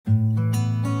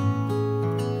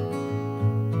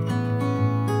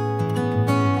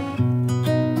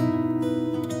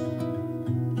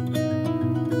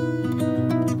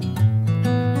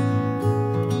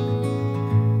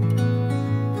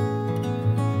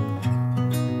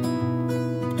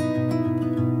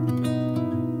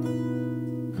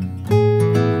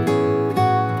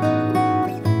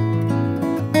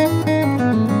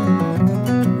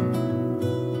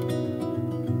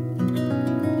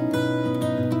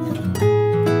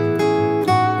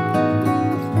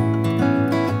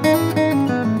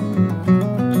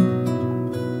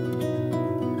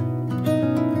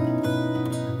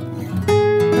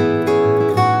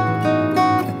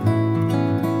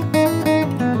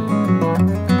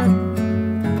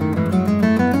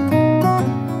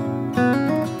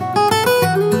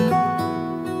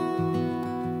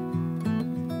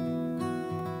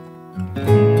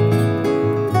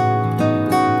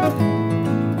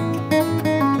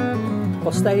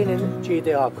Well, staying in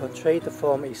GDR country, the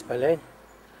former East Berlin,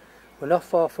 we're not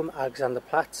far from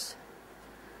Alexanderplatz.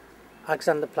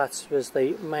 Alexanderplatz was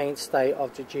the mainstay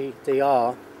of the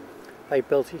GDR. They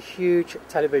built a huge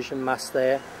television mast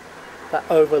there that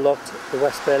overlooked the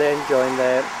West Berlin during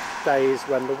their days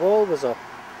when the wall was up.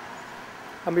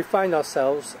 And we find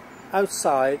ourselves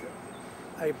outside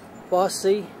a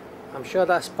Borse, I'm sure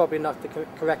that's probably not the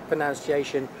correct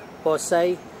pronunciation,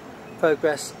 Borse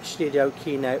Progress Studio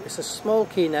Kino. It's a small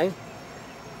kino,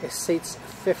 it seats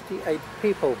 58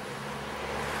 people.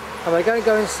 And we're going to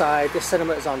go inside. This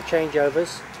cinema is on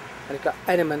changeovers and it's got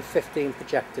Element 15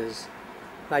 projectors.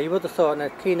 Now you would have thought in a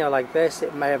kino like this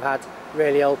it may have had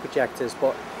really old projectors,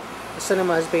 but the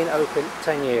cinema has been open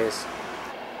 10 years.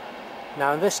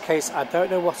 Now in this case I don't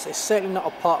know it's certainly not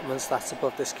apartments that's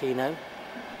above this kino.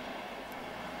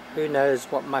 Who knows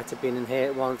what might have been in here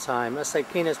at one time. Let's say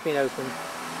kino's been open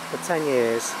for 10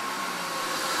 years.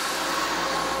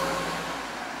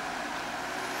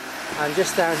 And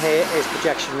just down here is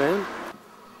projection room.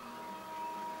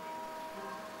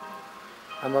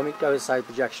 And when we go inside the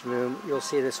projection room, you'll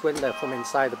see this window from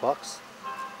inside the box.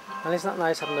 And isn't that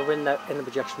nice having the window in the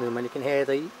projection room and you can hear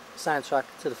the soundtrack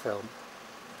to the film.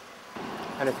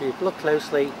 And if you look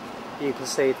closely, you can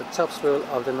see the top spool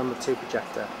of the number 2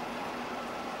 projector.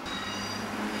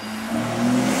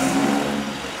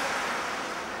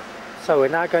 So we're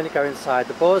now going to go inside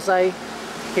the Borse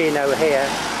Kino here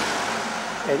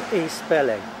in East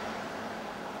Berlin.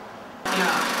 Ja,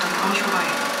 dann komme ich vorbei.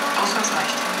 Ausweis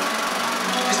reicht.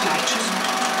 Bis gleich. Tschüss.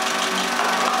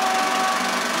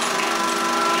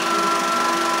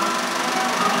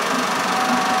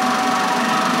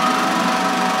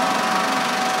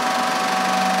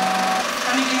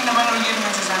 Kann ich Ihnen der Meinung geben,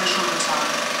 wenn Sie seine Schulden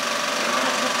zahlen? Ja,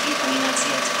 das wird viel von Ihnen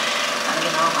erzählt. Dann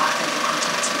genau macht er den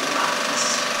Kontakt zu ihm ab.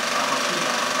 Das braucht viel.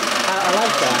 I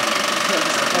like that.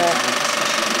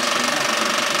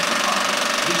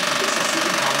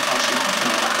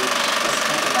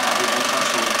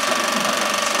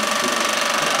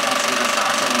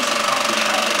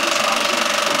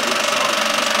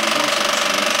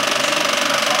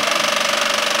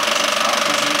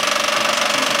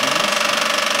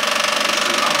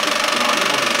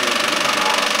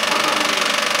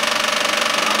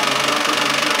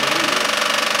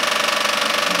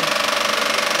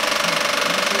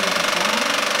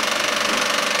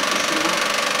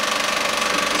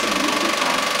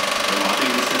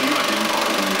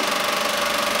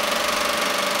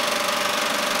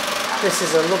 This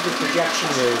is a lovely projection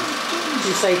room.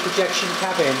 You say projection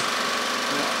cabin.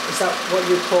 Is that what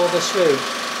you call this room?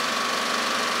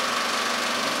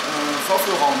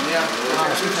 Vorführraum, yeah.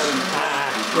 Projection cabin.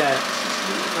 Yeah.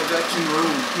 Projection room.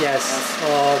 Yes.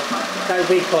 Or that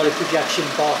we call it projection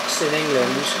box in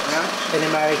England. Yeah. In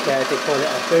America they call it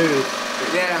a booth.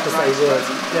 Yeah, Because right. they would.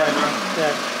 Yeah.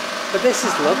 Yeah. But this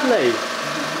is lovely.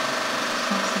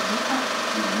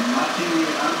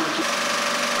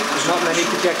 There's not many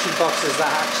projection boxes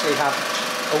that actually have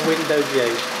a window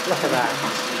view. Look at that.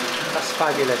 That's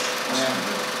fabulous. Yeah.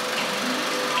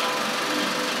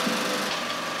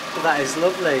 That is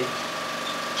lovely.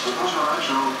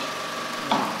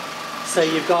 So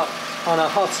you've got on a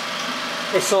hot,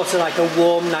 it's sort of like a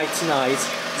warm night tonight,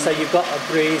 so you've got a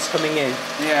breeze coming in.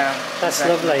 Yeah. That's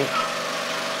exactly. lovely.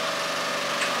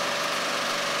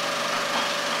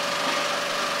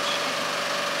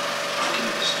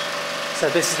 So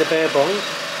this is the bare bunk.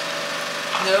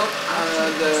 No,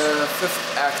 the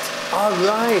 5th act. Oh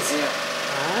right. Yeah.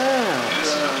 Ah.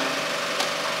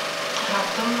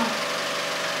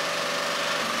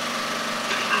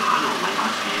 Mein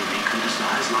Gott, wie könntest du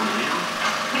heißen ohne Lehrer?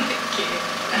 Okay.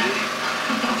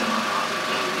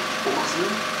 Borse?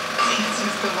 Jetzt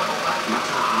ist aber auch an.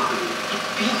 Mathe Hagen.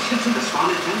 Das war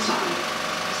eine Tänzerin.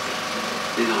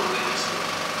 Genau, wer heißt du?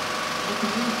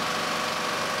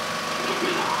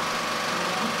 Ludmilla.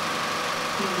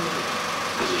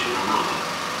 Das ist schon Name.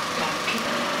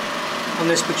 On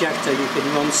this projector you can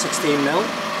run 16mm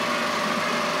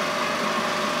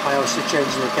by also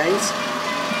changing the gauge.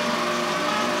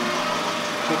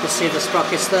 You can see the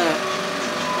sprockets there.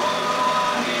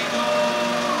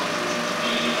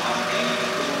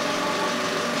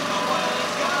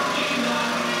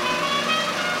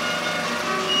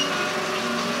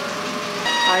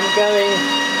 I'm going